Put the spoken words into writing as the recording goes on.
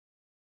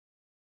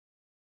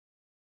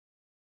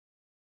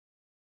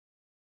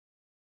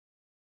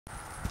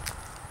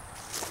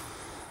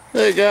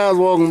Hey guys,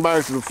 welcome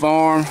back to the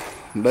farm.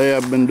 Today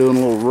I've been doing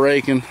a little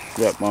raking.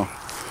 Got my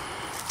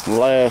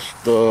last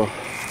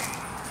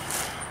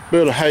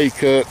bit of hay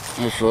cut.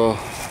 It's a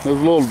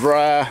little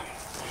dry,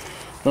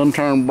 done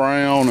turned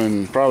brown,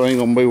 and probably ain't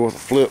gonna be worth a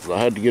flip. I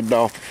had to get it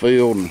off the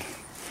field, and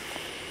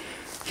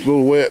it's a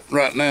little wet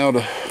right now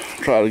to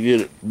try to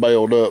get it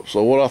baled up.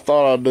 So what I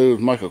thought I'd do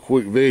is make a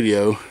quick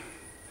video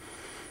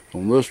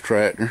on this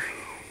tractor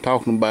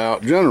talking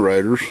about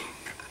generators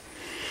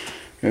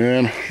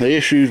and the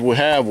issues we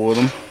have with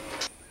them.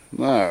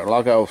 Alright,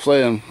 like I was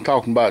saying,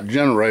 talking about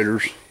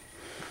generators,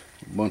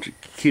 a bunch of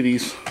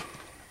kitties.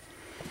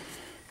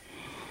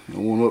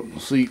 One up in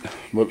the seat,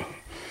 but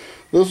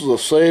this is a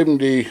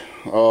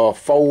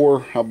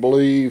 74, I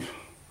believe,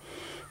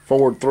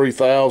 Ford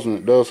 3000.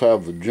 It does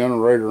have the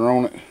generator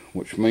on it,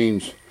 which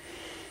means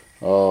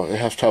it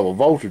has to have a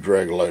voltage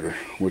regulator,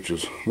 which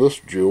is this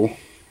jewel,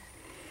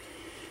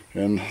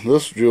 and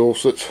this jewel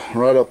sits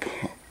right up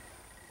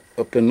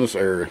in this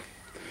area.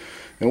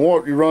 And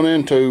what you run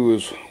into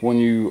is when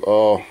you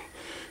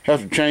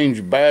have to change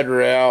your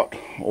battery out,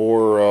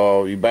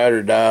 or your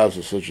battery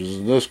dies, such as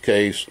in this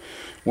case,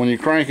 when you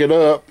crank it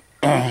up,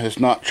 it's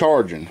not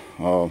charging.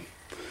 You'll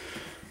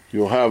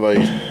have a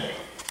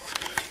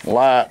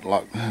light,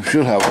 like it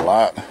should have a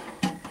light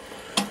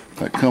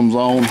that comes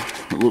on.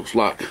 It looks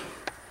like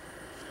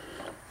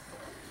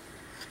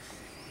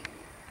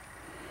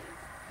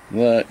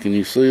that. Can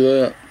you see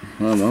that?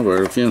 I don't know, I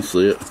barely can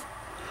see it.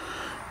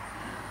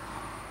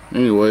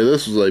 Anyway,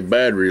 this is a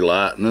battery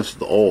light, and this is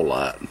the oil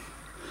light.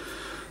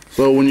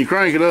 So when you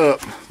crank it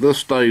up, this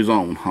stays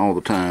on all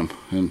the time,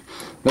 and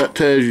that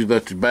tells you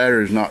that the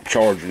battery is not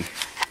charging.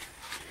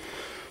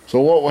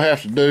 So what we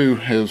have to do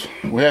is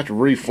we have to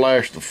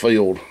reflash the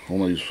field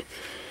on these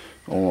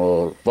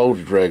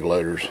voltage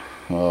regulators.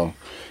 And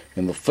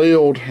the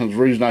field is the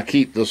reason I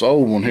keep this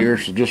old one here,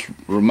 so just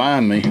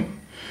remind me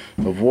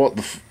of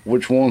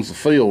which one's the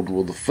field.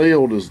 Well, the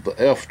field is the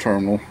F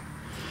terminal,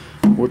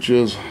 which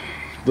is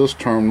this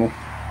terminal,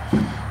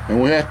 and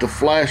we have to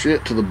flash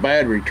it to the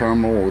battery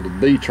terminal, or the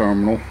B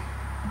terminal,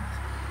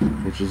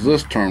 which is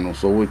this terminal.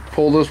 So we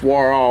pull this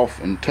wire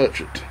off and touch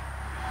it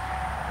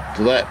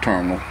to that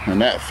terminal, and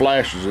that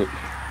flashes it.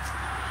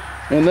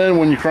 And then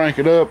when you crank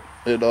it up,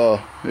 it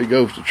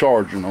goes to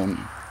charging on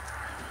you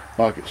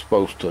like it's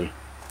supposed to.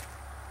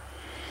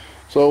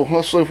 So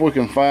let's see if we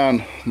can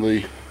find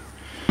the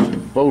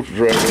voltage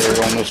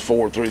regulator on this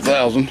Ford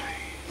 3000.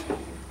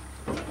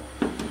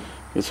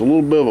 It's a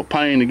little bit of a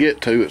pain to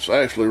get to. It's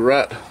actually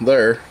right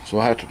there, so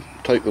I have to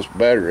take this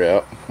battery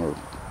out, or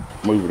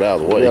move it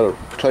out of the way. You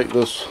gotta take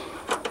this,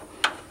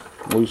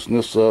 loosen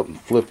this up, and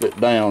flip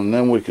it down, and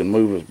then we can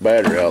move this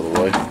battery out of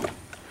the way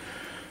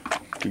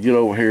to get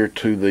over here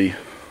to the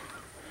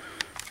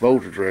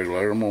voltage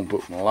regulator. I'm gonna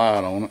put my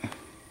light on it,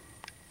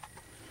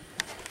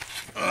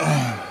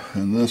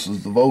 and this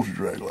is the voltage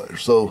regulator.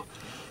 So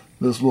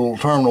this little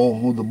terminal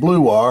with the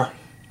blue wire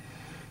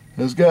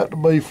has got to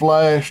be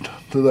flashed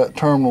to that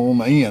terminal on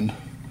the end.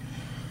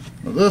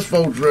 Now this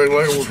voltage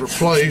regulator was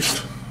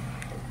replaced,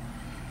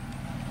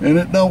 and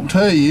it don't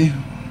tell you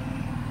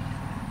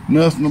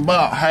nothing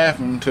about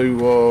having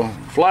to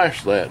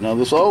flash that. Now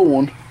this old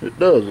one, it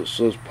does. It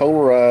says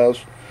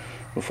polarize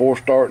before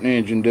starting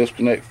engine,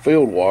 disconnect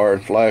field wire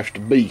and flash to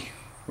B,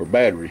 or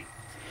battery,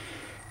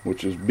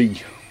 which is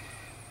B.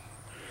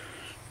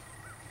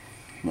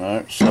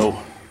 Alright,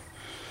 so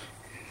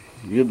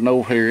getting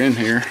over here in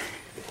here,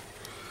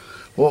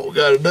 what we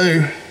got to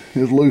do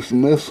is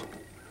loosen this.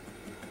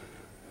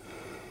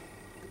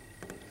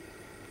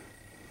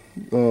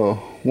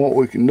 What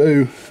we can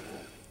do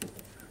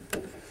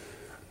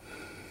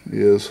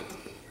is,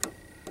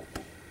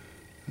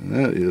 and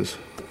that is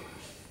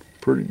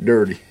pretty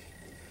dirty.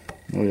 I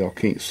know y'all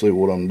can't see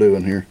what I'm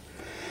doing here.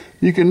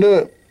 You can do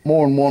it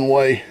more than one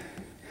way.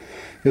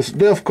 It's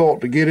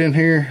difficult to get in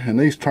here, and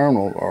these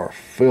terminals are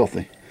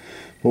filthy.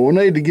 But we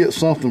need to get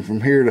something from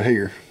here to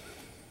here.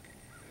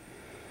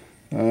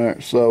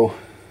 Alright, so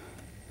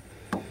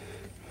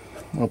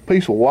a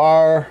piece of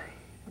wire,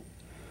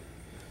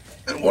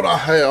 and what I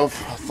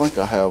think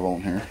I have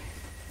on here,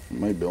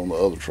 maybe on the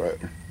other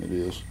tractor, it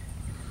is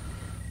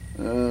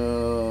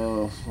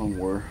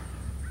somewhere.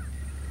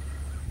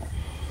 I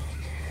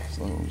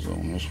thought it was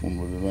on this one,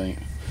 but it ain't.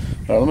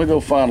 Alright, let me go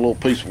find a little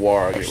piece of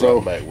wire. I'll get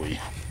right back with you.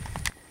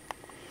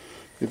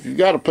 If you've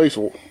got a piece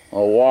of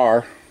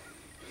wire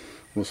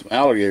with some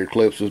alligator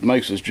clips, it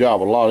makes this job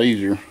a lot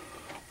easier.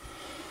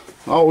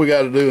 All we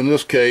got to do in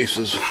this case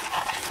is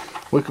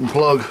we can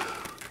plug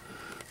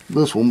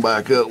this one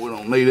back up. We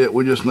don't need it.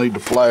 We just need to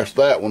flash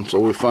that one.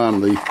 So we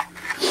find the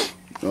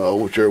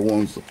whichever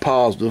one's the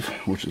positive,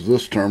 which is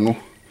this terminal.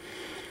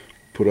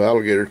 Put an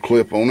alligator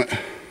clip on it,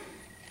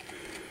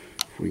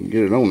 if we can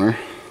get it on there,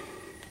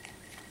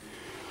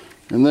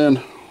 and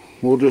then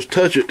we'll just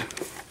touch it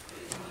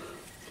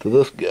to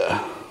this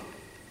guy,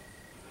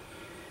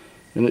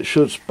 and it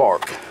should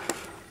spark.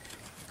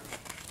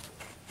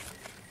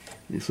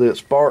 You see it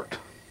sparked?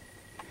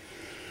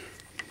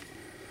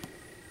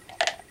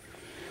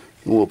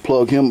 And we'll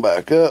plug him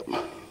back up.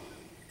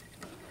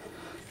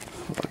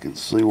 If I can can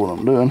see what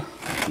I'm doing.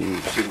 You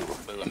can see what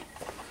I'm doing.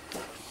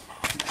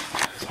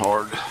 It's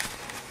hard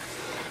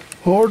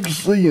to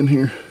see in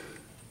here.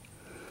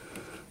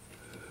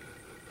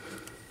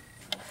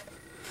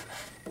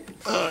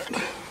 Alright.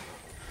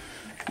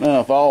 Now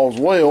if all's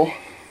well,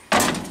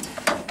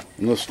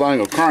 and this thing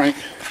will crank,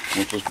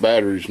 once this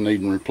battery's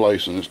needing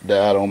replacing, it's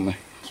died on me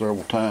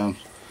several times.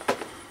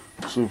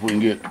 See if we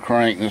can get it to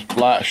crank. This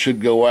light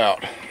should go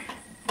out.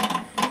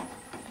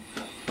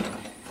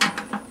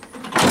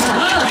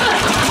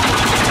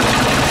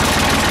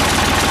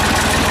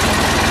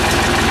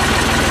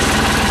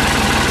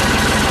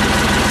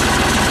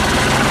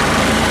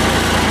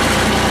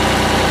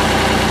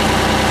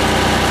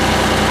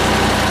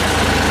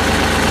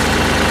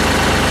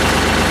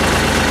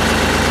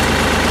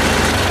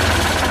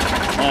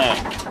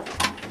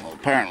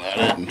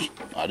 Apparently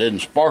I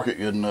didn't spark it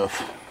good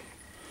enough,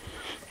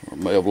 or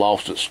may have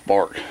lost its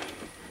spark.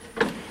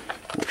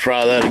 We'll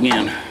try that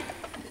again.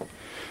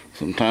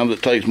 Sometimes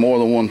it takes more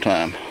than one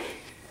time.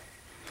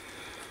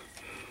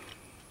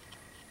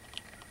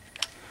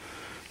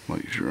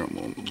 Make sure I'm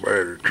on the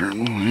battery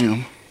terminal. I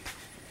am.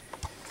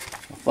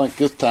 I think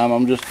this time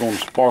I'm just going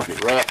to spark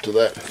it right to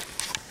that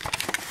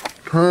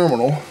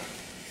terminal.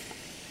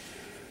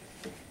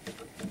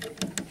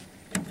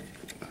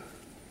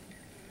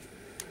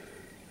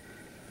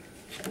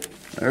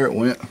 There it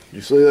went.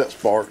 You see that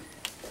spark?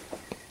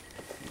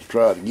 Let's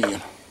try it again.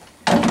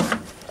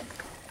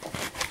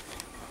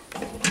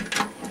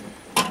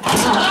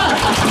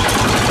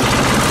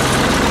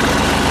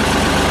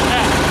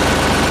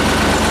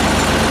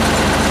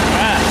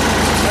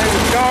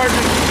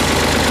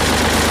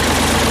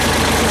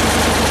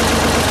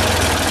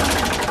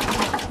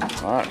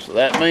 Alright, so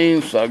that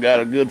means I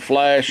got a good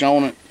flash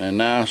on it, and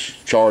now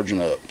it's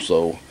charging up.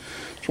 So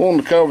just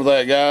wanted to cover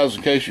that, guys,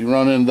 in case you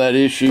run into that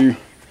issue.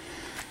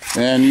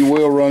 And you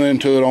will run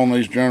into it on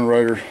these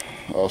generator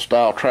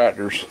style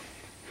tractors.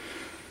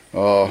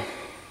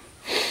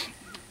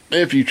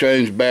 If you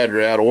change the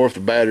battery out, or if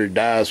the battery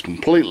dies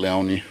completely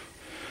on you,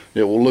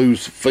 it will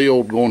lose the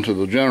field going to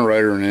the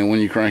generator, and then when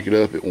you crank it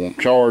up, it won't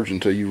charge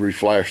until you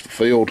reflash the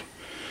field.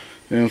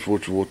 And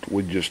that's what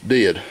we just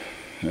did.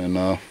 And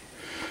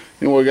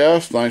anyway,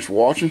 guys, thanks for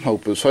watching.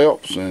 Hope this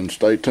helps, and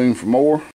stay tuned for more.